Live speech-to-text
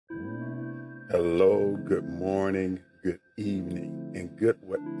Hello, good morning, good evening, and good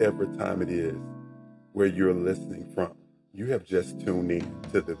whatever time it is where you're listening from. You have just tuned in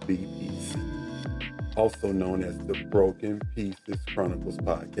to the BPC, also known as the Broken Pieces Chronicles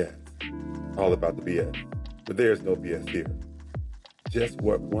podcast, all about the BS. But there's no BS here. Just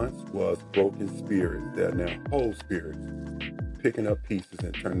what once was broken spirits that are now whole spirits, picking up pieces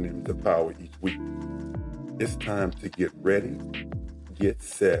and turning them into power each week. It's time to get ready, get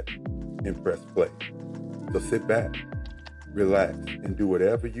set, and press play. So sit back, relax, and do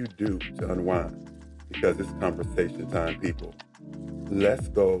whatever you do to unwind, because it's conversation time, people. Let's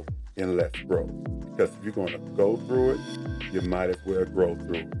go and let's grow. Because if you're going to go through it, you might as well grow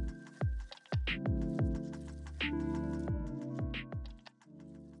through it.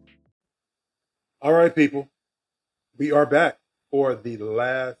 All right, people. We are back for the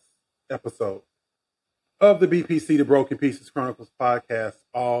last episode of the BPC, the Broken Pieces Chronicles podcast,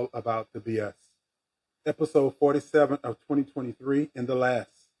 all about the BS. Episode 47 of 2023 and the last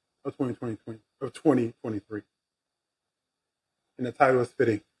of 2023. And the title is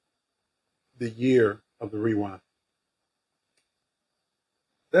fitting, The Year of the Rewind.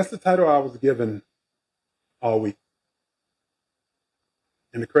 That's the title I was given all week.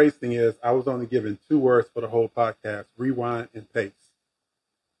 And the crazy thing is, I was only given 2 words for the whole podcast: rewind and pace.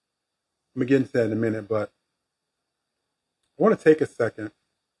 I'm going to get into that in a minute, but I want to take a second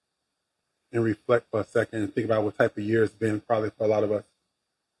and reflect for a second and think about what type of year it's been, probably for a lot of us.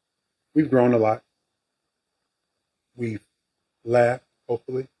 We've grown a lot. We've laughed,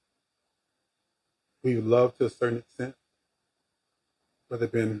 hopefully. We've loved to a certain extent, whether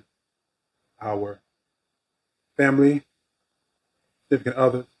it been our family, significant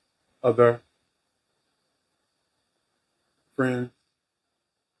others, other friends.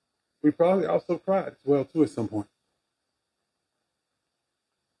 We probably also cried as well, too, at some point.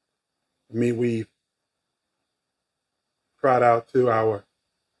 I mean, we've cried out to our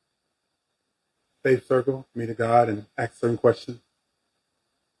faith circle, me to God, and asked certain questions.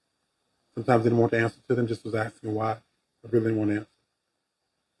 Sometimes I didn't want the answer to them, just was asking why. I really didn't want to answer.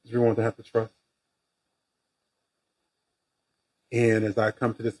 Just really wanted to have to trust. And as I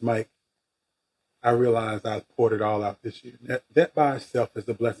come to this mic, I realize I poured it all out this year. That by itself is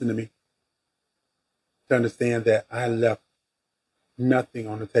a blessing to me, to understand that I left nothing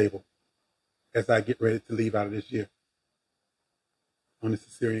on the table as I get ready to leave out of this year on this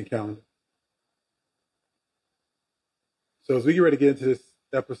Assyrian calendar. So as we get ready to get into this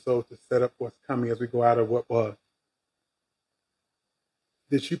episode to set up what's coming as we go out of what was,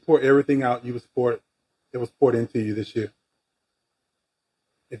 did you pour everything out that was poured into you this year?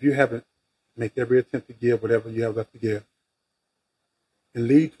 If you haven't, make every attempt to give whatever you have left to give. And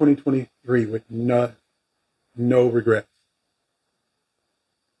leave 2023 with no regrets.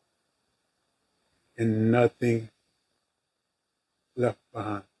 And nothing left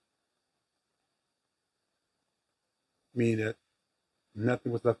behind. Meaning that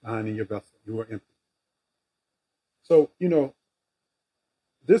nothing was left behind in your vessel. You were empty. So,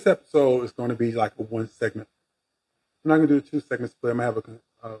 this episode is going to be like a 1 segment. I'm not going to do a 2 segment split. I'm going to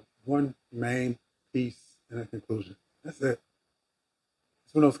have a 1 main piece and a conclusion. That's it.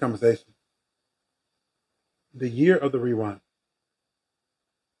 It's one of those conversations. The year of the rewind.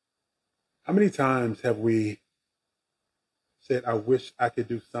 How many times have we said, I wish I could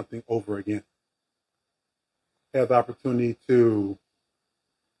do something over again? Have the opportunity to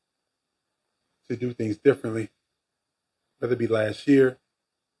do things differently, whether it be last year,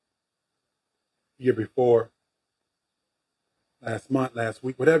 year before, last month, last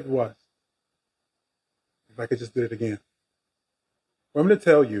week, whatever it was. If I could just do it again. Well, I'm going to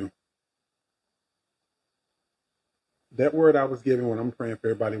tell you, that word I was giving when I'm praying for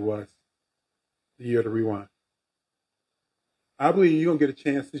everybody was the year to rewind. I believe you're going to get a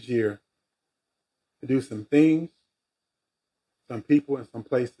chance this year to do some things, some people, and some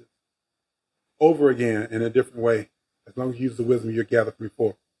places over again in a different way, as long as you use the wisdom you gathered from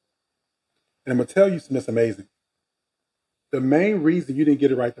before. And I'm going to tell you something that's amazing. The main reason you didn't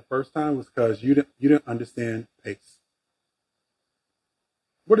get it right the first time was because you didn't understand pace.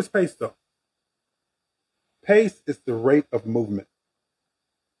 What is pace, though? Pace is the rate of movement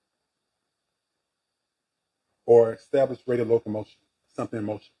or established rate of locomotion, something in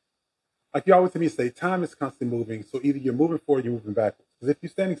motion. Like you always hear me say, time is constantly moving. So either you're moving forward or you're moving backwards. Because if you're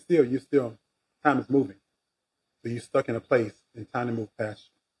standing still, time is moving. So you're stuck in a place and time to move past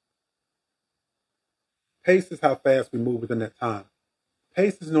you. Pace is how fast we move within that time.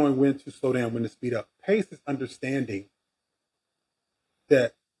 Pace is knowing when to slow down, when to speed up. Pace is understanding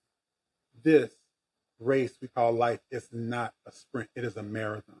that this race we call life is not a sprint. It is a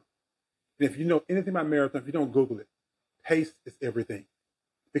marathon. And if you know anything about marathon, if you don't Google it, pace is everything.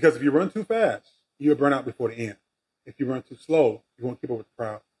 Because if you run too fast, you'll burn out before the end. If you run too slow, you won't keep up with the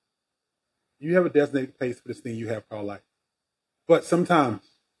crowd. You have a designated pace for this thing you have called life. But sometimes,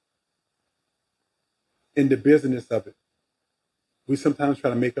 in the business of it, we sometimes try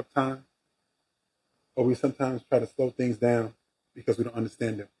to make up time, or we sometimes try to slow things down because we don't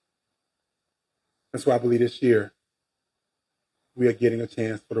understand them. That's why I believe this year we are getting a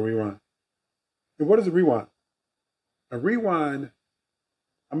chance for the rerun. And what is a rewind? A rewind,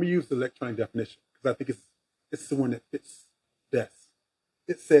 I'm going to use the electronic definition because I think it's the one that fits best.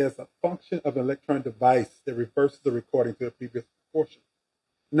 It says a function of an electronic device that reverses the recording to a previous portion.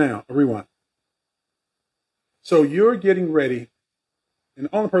 Now, a rewind. So you're getting ready, and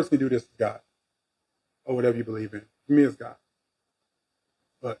the only person who can do this is God, or whatever you believe in. For me, it's God.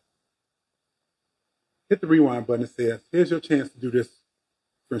 But hit the rewind button that says, here's your chance to do this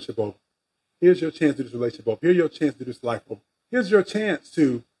friendship over. Here's your chance to do this relationship over. Here's your chance to do this life over. Here's your chance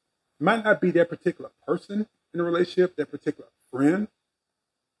to, might not be that particular person in a relationship, that particular friend,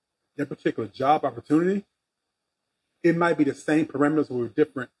 that particular job opportunity. It might be the same parameters with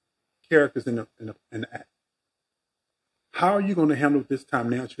different characters in the act. How are you going to handle this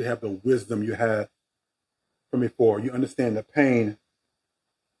time now that you have the wisdom you had from before? You understand the pain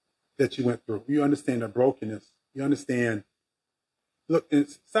that you went through. You understand the brokenness. You understand. Look, and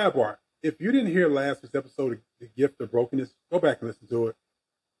sidebar, if you didn't hear last week's episode of The Gift of Brokenness, go back and listen to it.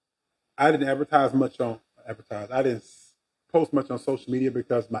 I didn't I didn't post much on social media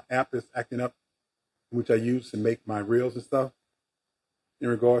because my app is acting up, which I use to make my reels and stuff in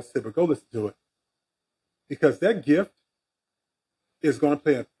regards to it. But go listen to it. Because that gift is going to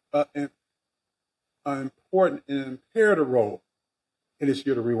play an important and imperative role in this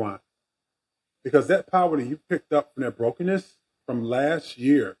year to rewind. Because that power that you picked up from that brokenness from last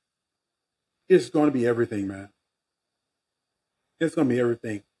year is going to be everything, man. It's going to be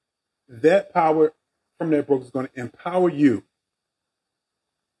everything. That power from that brokenness is going to empower you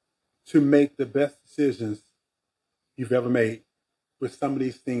to make the best decisions you've ever made with some of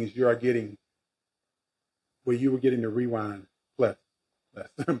these things you are getting, where you were getting the rewind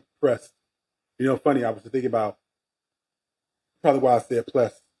pressed. You know, funny, I was thinking about, probably why I said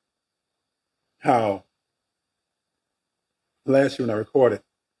plus, how last year when I recorded,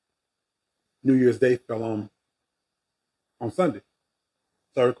 New Year's Day fell on Sunday.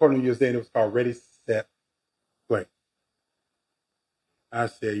 So I recorded New Year's Day and it was called Ready, Set, Play. I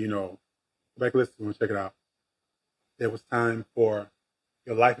said, go back and listen and check it out. It was time for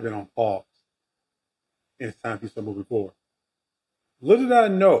your life to be on pause. And it's time for you to start moving forward. Little did I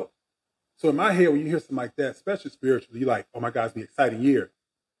know. So in my head, when you hear something like that, especially spiritually, you're like, oh my God, it's going to be an exciting year.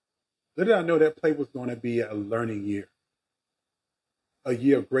 Little did I know that play was going to be a learning year. A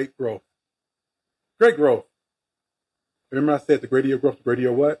year of great growth. Great growth. Remember I said the greater your growth, the greater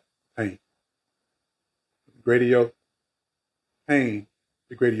your what? Pain. The greater your pain,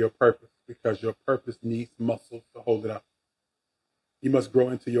 the greater your purpose. Because your purpose needs muscles to hold it up. You must grow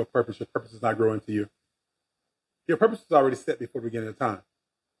into your purpose. Your purpose does not grow into you. Your purpose is already set before the beginning of time.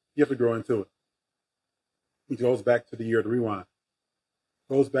 You have to grow into it. It goes back to the year to rewind.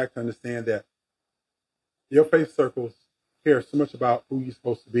 It goes back to understand that your faith circles care so much about who you're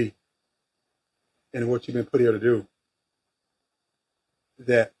supposed to be and what you've been put here to do,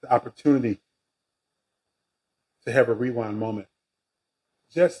 that the opportunity to have a rewind moment,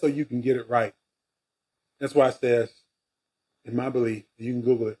 just so you can get it right. That's why it says, in my belief, you can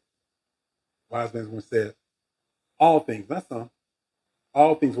Google it, Wise Man's One says, all things, not some,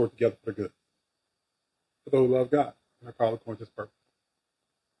 all things work together for the good. For those who love God, and I call it according to His purpose.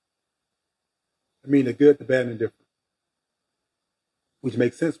 I mean the good, the bad, and the different. Which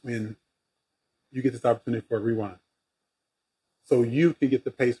makes sense when you get this opportunity for a rewind. So you can get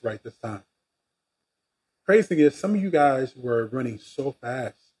the pace right this time. Crazy thing is, some of you guys were running so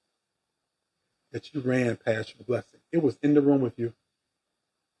fast that you ran past your blessing. It was in the room with you.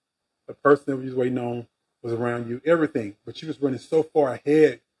 The person that was waiting on was around you, everything. But you was running so far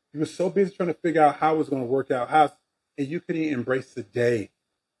ahead. You were so busy trying to figure out how it was going to work out, and you couldn't embrace the day.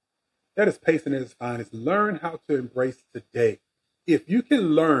 That is pacing at its finest. Learn how to embrace today. If you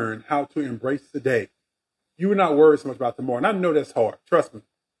can learn how to embrace today, you will not worry so much about tomorrow. And I know that's hard. Trust me.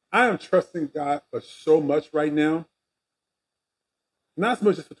 I am trusting God for so much right now. Not so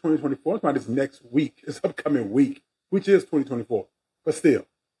much just for 2024. It's about this next week, this upcoming week, which is 2024. But still.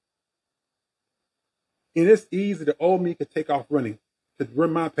 And it's easy. The old me could take off running, to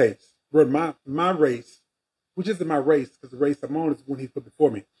run my pace, run my race, which isn't my race, because the race I'm on is one He put before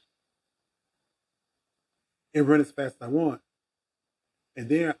me, and run as fast as I want. And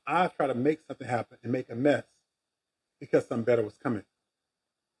then I try to make something happen and make a mess because something better was coming.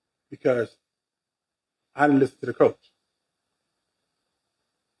 Because I didn't listen to the coach.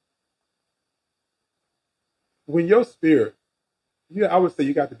 When your spirit, I would say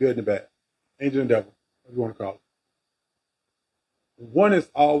you got the good and the bad, angel and devil, what you want to call it. One is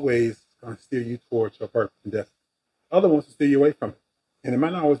always going to steer you towards your purpose and destiny. Other ones will steer you away from it. And it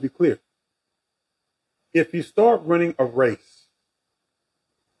might not always be clear. If you start running a race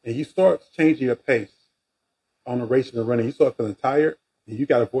and you start changing your pace on the race you're running, you start feeling tired and you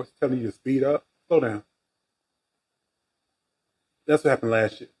got a voice telling you to speed up, slow down. That's what happened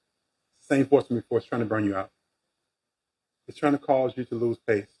last year. Same force from before, it's trying to burn you out. It's trying to cause you to lose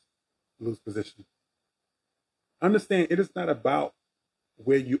pace, lose position. Understand, it is not about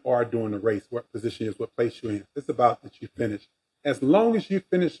where you are during the race, what position is, what place you're in. It's about that you finish. As long as you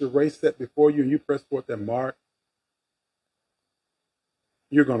finish the race set before you and you press toward that mark,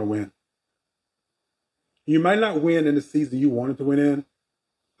 you're going to win. You might not win in the season you wanted to win in,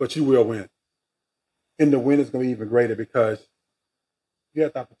 but you will win. And the win is going to be even greater because you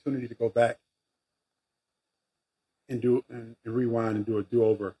have the opportunity to go back and rewind and do a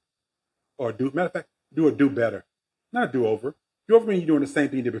do-over. Matter of fact, do a do better. Not a do-over. Do-over means you're doing the same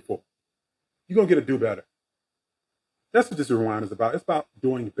thing you did before. You're going to get a do better. That's what this rewind is about. It's about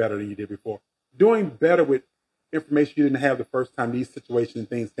doing better than you did before. Doing better with information you didn't have the first time these situations and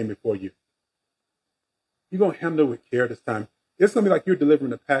things came before you. You're going to handle it with care this time. It's going to be like you're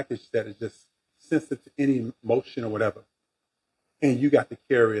delivering a package that is just sensitive to any emotion or whatever. And you got to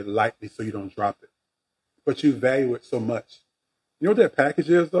carry it lightly so you don't drop it. But you value it so much. You know what that package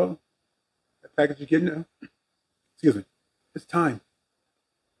is, though? That package you're getting now? Excuse me. It's time.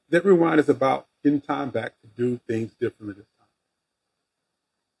 That rewind is about getting time back to do things differently this time.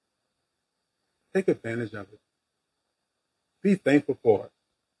 Take advantage of it. Be thankful for it.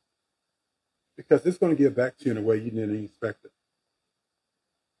 Because it's going to give back to you in a way you didn't expect it.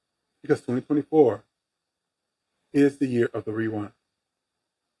 Because 2024 is the year of the rewind.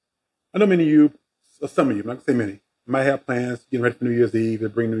 I know many of you, or some of you, I'm not going to say many, might have plans getting ready for New Year's Eve to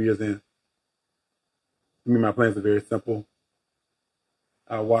bring New Year's in. For me, my plans are very simple.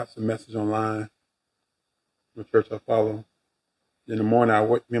 I watch a message online from the church I follow. In the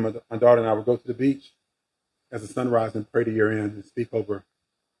morning, me and my daughter and I would go to the beach as the sun rises and pray the year in and speak over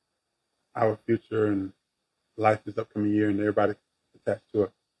our future and life this upcoming year and everybody attached to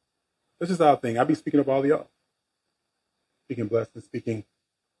it. That's just our thing. I'll be speaking of all of y'all. Speaking blessings, speaking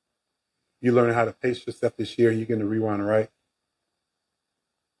you learning how to pace yourself this year and you're getting to rewind right.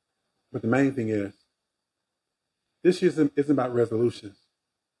 But the main thing is, this year isn't about resolutions.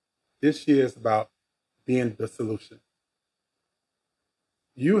 This year is about being the solution.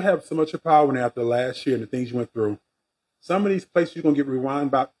 You have so much power now after last year and the things you went through. Some of these places you're going to get rewound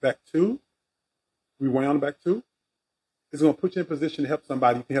back to, is going to put you in a position to help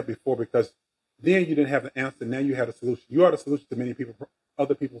somebody you can help before because then you didn't have the answer. Now you have a solution. You are the solution to many people,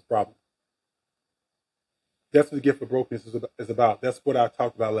 other people's problems. That's what the gift of brokenness is about. That's what I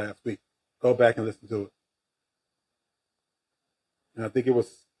talked about last week. Go back and listen to it. And I think it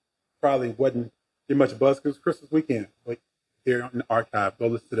was wasn't much buzz because it was Christmas weekend. But here in the archive, go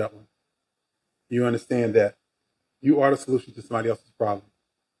listen to that one. You understand that you are the solution to somebody else's problem.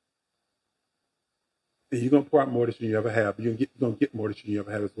 And you're going to pour out more than you ever have. But you're going to get more than you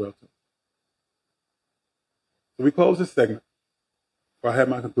ever have as well, too. So we close this segment. Before I have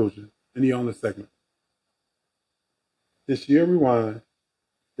my conclusion. And the only segment. This year rewind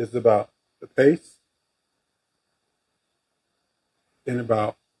is about the pace and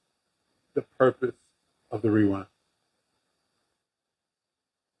about the purpose of the rewind.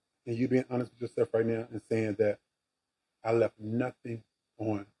 And you being honest with yourself right now and saying that I left nothing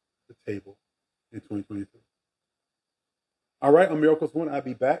on the table in 2023. All right, on Miracles One, I'll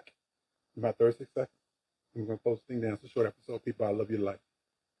be back in about 36 seconds. I'm going to close the thing down. It's a short episode. People, I love you to life.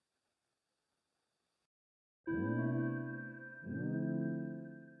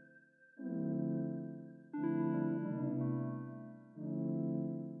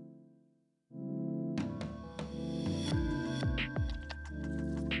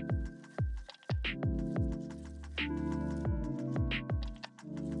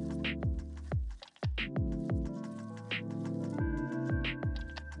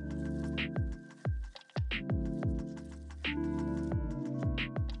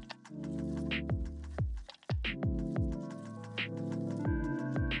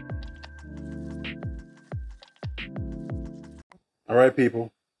 All right,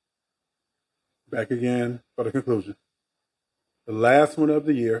 people. Back again for the conclusion. The last one of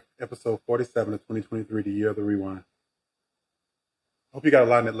the year, episode 47 of 2023, the year of the rewind. I hope you got a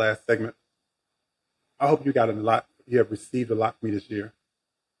lot in that last segment. I hope you got a lot. You have received a lot from me this year.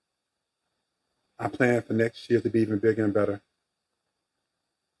 I plan for next year to be even bigger and better.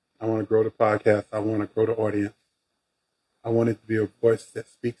 I want to grow the podcast. I want to grow the audience. I want it to be a voice that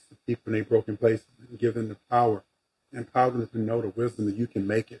speaks to people in their broken places and give them the power, empower them to know the wisdom that you can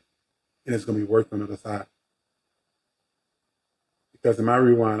make it, and it's going to be worth on the other side. Because in my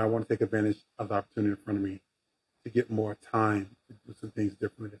rewind, I want to take advantage of the opportunity in front of me to get more time to do some things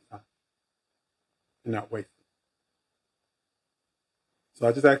differently this time and not waste it. So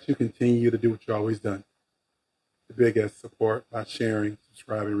I just ask you to continue to do what you've always done. The biggest support by sharing,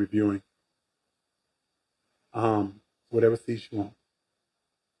 subscribing, reviewing. Whatever seats you want.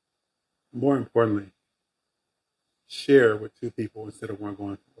 More importantly, share with two people instead of one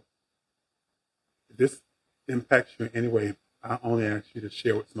going forward. If this impacts you in any way, I only ask you to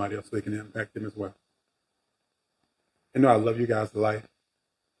share with somebody else so they can impact them as well. And know I love you guys to life.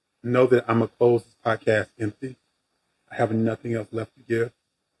 Know that I'm going to close this podcast empty. I have nothing else left to give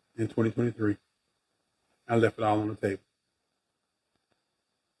in 2023. I left it all on the table.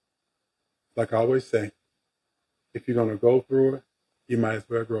 Like I always say, if you're going to go through it, you might as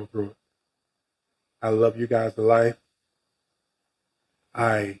well grow through it. I love you guys to life.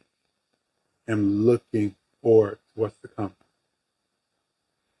 I am looking forward to what's to come.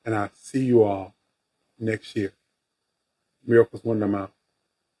 And I see you all next year. Miracles Wonder Mouth.